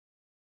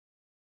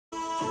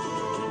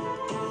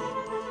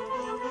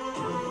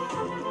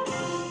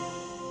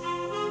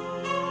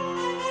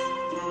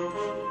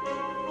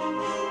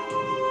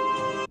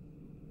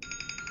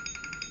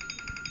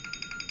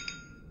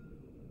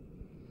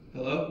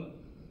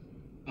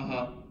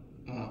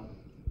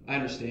I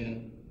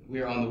understand.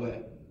 We are on the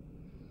way.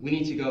 We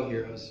need to go,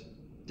 heroes.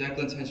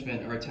 Declan's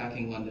henchmen are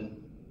attacking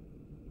London.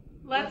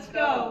 Let's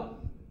go!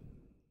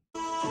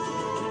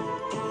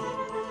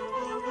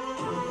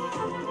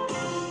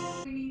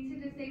 We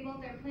need to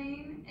disable their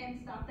plane and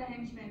stop the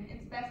henchmen.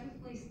 It's best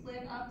if we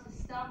split up to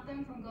stop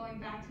them from going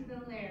back to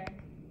the lair.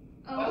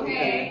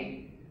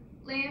 Okay.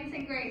 Lance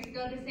and Grace,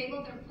 go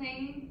disable their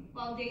plane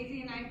while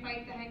Daisy and I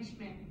fight the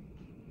henchmen.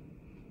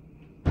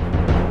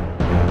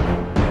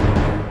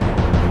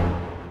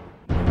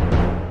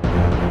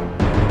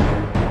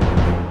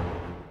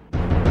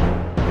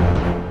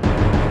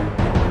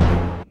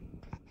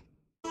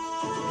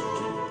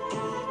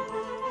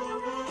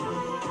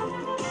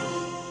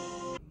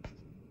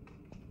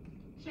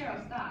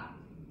 Cheryl, stop.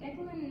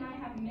 Declan and I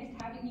have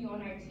missed having you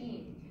on our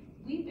team.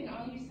 We've been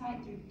on your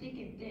side through thick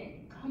and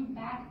thin. Come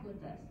back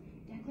with us.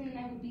 Declan and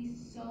I will be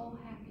so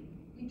happy.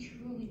 We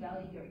truly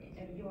value your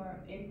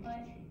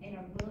input and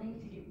are willing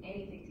to do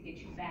anything to get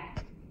you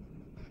back.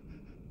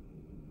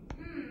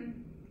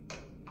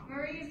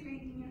 Marie is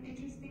making an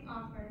interesting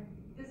offer.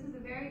 This is a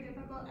very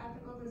difficult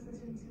ethical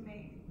decision to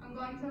make. I'm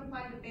going to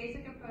apply the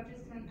basic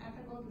approaches to an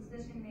ethical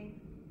decision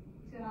making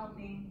to help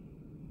me.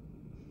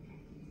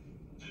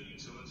 The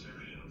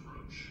utilitarian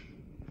approach.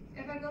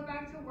 If I go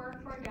back to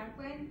work for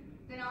Declan,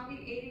 then I'll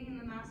be aiding in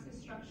the mass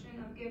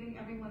destruction of giving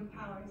everyone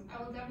powers.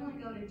 I will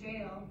definitely go to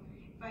jail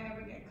if I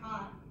ever get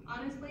caught.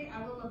 Honestly,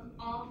 I will look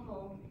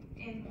awful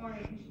in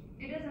orange.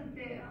 It doesn't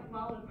fit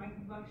well with my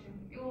complexion.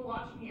 It will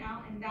wash me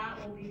out, and that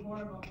will be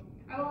horrible.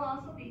 I will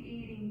also be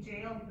eating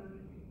jail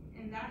food,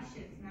 and that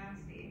shit's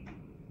nasty.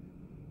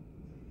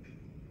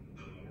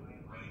 The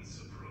moral rights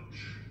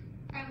approach.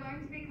 I've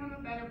learned to become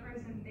a better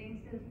person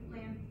thanks to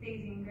Lance,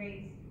 Daisy, and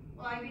Grace.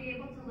 Will I be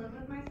able to live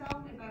with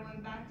myself if I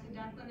went back to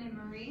Declan and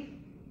Marie?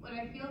 Would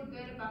I feel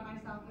good about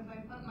myself if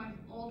I put my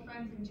old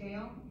friends in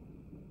jail?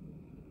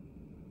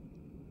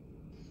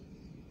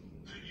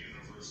 The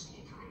universal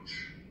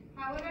approach.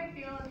 How would I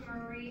feel if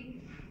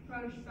Marie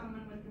approached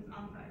someone with this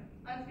offer?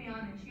 Let's be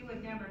honest, she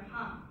would never,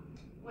 huh?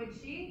 Would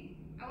she?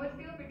 I would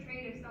feel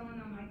betrayed if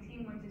someone on my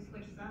team were to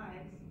switch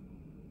sides.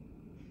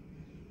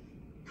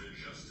 The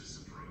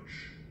justice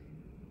approach.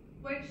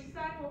 Which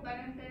side will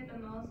benefit the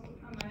most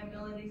from my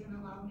abilities and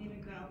allow me to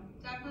grow?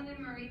 Declan and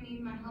Marie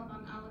need my help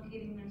on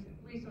allocating their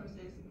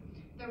resources.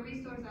 The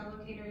resource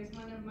allocator is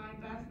one of my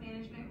best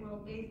management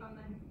roles based on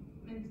the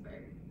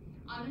Mintzberg.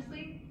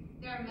 Honestly,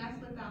 they're a mess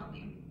without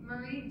me.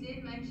 Marie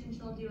did mention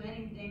she'll do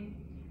anything.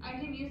 I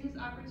can use this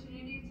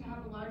opportunity to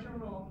have a larger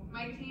role.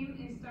 My team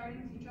is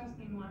starting to trust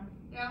me more.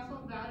 They also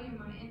value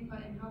my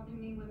input in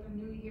helping me with a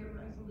New Year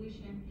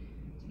resolution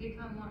to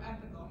become more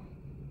ethical.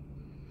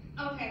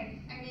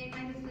 Okay, I made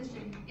my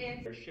decision.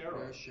 It's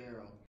Cheryl.